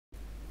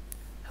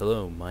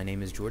Hello, my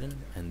name is Jordan,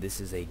 and this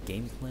is a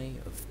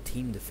gameplay of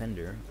Team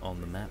Defender on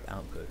the map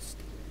Outpost.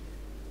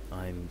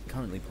 I'm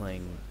currently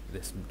playing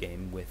this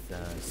game with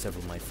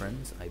several of my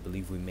friends. I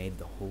believe we made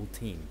the whole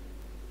team,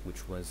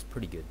 which was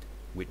pretty good,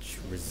 which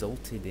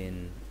resulted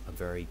in a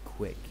very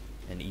quick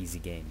and easy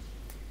game.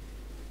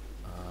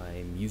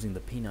 I'm using the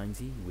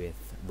P90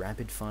 with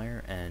rapid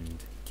fire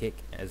and kick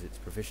as its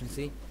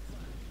proficiency.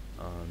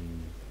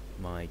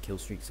 My kill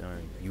streaks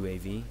are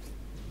UAV,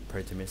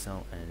 Predator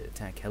Missile, and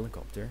Attack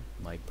Helicopter.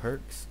 My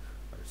perks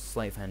are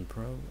Sleight of Hand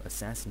Pro,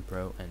 Assassin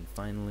Pro, and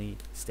finally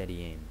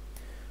Steady Aim.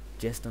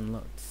 Just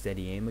unlocked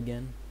Steady Aim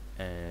again,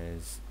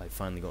 as I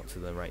finally got to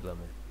the right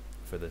level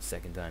for the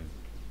second time.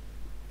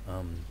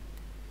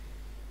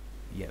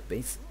 Yeah,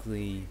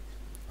 basically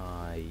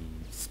I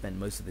spent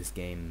most of this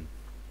game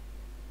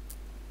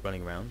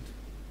running around,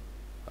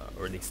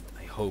 or at least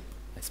I hope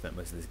I spent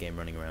most of this game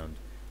running around.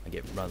 I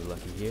get rather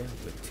lucky here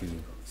with 2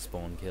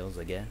 spawn kills,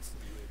 I guess,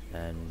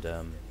 and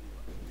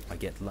I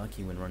get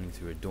lucky when running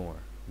through a door,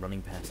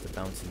 running past a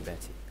bouncing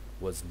Betty.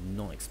 Was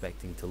not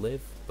expecting to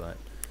live, but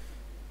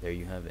there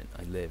you have it,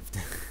 I lived.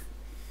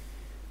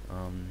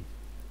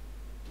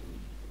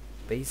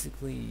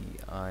 Basically,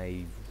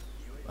 I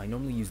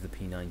normally use the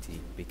P90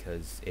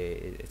 because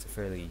it's a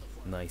fairly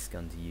nice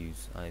gun to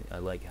use. I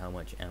like how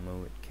much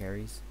ammo it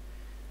carries,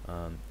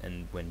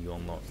 and when you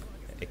unlock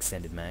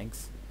extended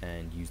mags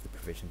and use the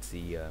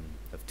proficiency of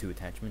 2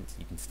 attachments,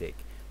 you can stick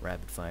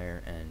rapid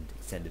fire and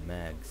extended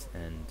mags,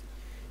 and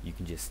you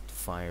can just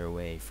fire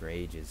away for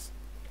ages.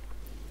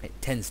 It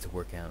tends to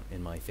work out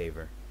in my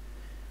favor.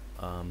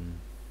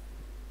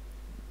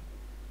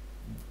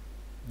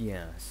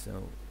 Yeah,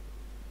 so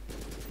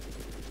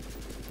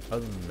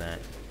other than that,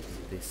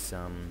 this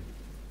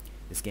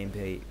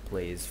gameplay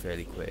is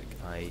fairly quick.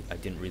 I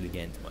didn't really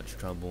get into much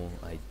trouble.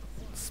 I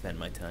spent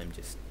my time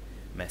just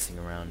messing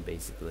around,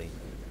 basically.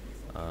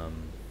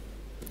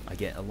 I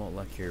get a lot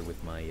luckier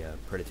with my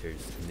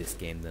predators in this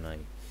game than I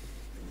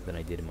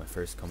did in my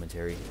first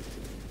commentary.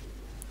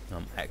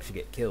 I actually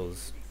get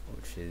kills,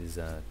 which is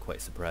quite a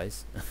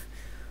surprise.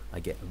 I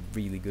get a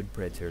really good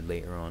predator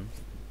later on,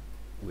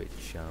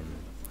 which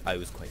I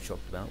was quite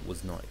shocked about,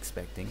 was not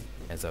expecting,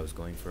 as I was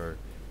going for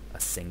a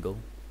single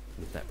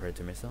with that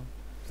Predator Missile.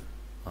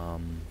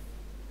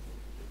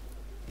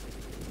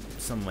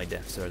 Some of my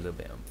deaths are a little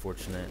bit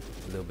unfortunate,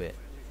 a little bit,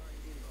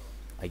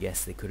 I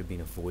guess they could have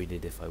been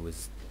avoided if I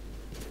was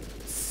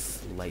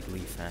slightly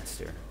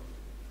faster.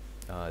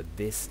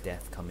 This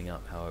death coming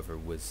up, however,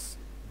 was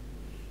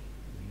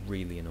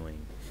really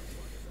annoying.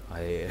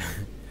 I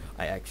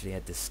actually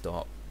had to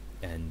stop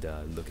and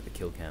look at the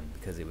kill cam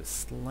because it was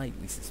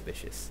slightly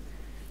suspicious.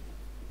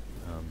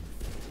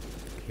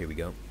 Here we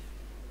go.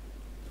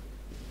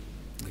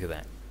 Look at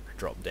that. I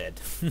dropped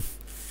dead.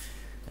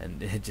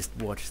 And just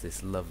watch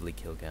this lovely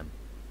kill cam.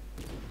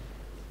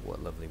 What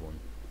a lovely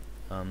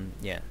one.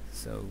 Yeah,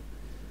 so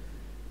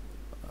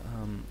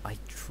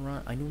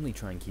I normally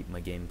try and keep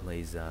my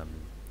gameplays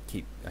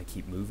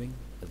keep moving.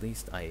 At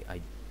least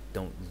I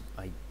don't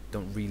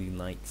really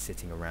like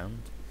sitting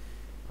around.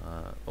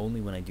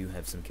 Only when I do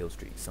have some kill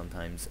streaks.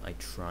 Sometimes I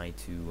try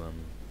to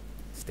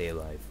stay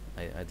alive.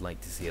 I'd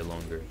like to see a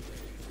longer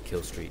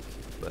kill streak,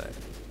 but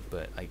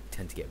I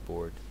tend to get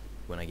bored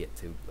when I get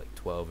to like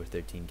 12 or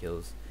 13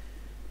 kills,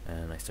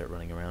 and I start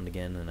running around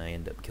again, and I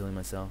end up killing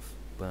myself.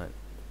 But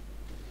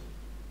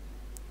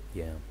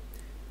yeah,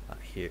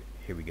 here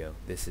we go.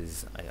 This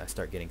is I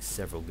start getting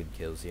several good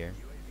kills here.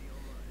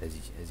 As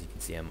you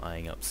can see, I'm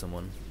eyeing up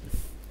someone,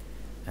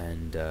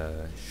 and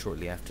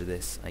shortly after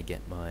this, I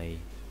get my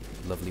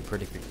lovely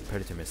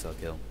predator missile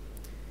kill,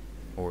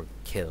 or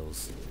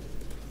kills.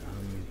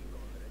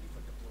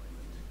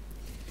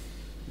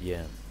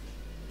 Yeah,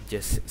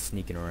 just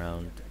sneaking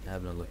around,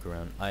 having a look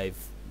around.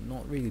 I've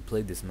not really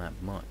played this map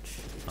much.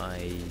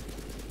 I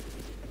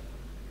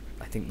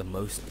think the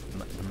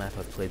map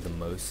I've played the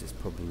most is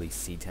probably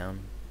Seatown,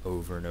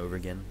 over and over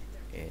again.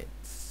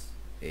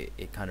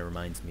 It kind of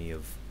reminds me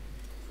of,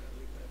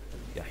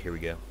 yeah, here we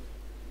go,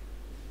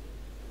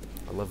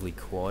 a lovely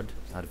quad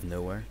out of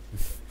nowhere.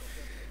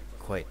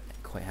 quite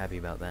happy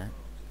about that.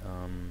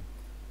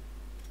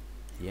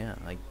 Yeah,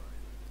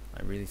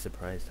 I'm really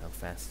surprised how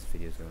fast this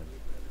video is going.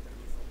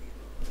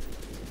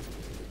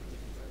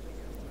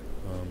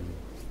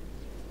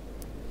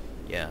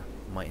 Yeah,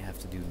 might have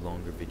to do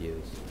longer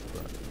videos,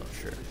 but I'm not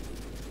sure,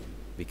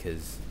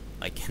 because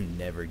I can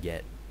never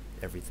get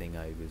everything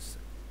I was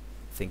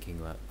thinking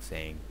about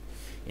saying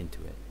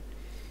into it.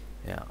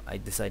 Yeah, I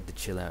decided to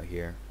chill out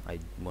here. I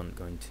wasn't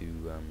going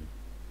to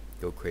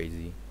go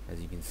crazy.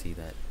 As you can see,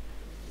 that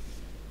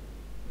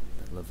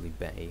lovely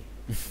Betty.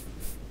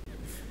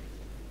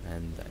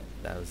 And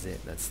that was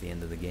it. That's the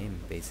end of the game,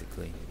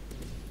 basically.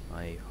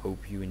 I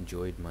hope you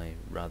enjoyed my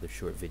rather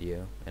short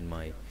video and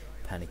my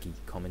panicky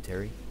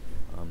commentary.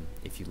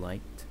 If you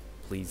liked,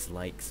 please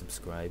like,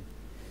 subscribe,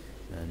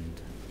 and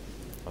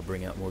I'll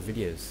bring out more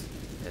videos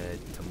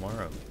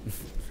tomorrow.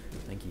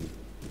 Thank you.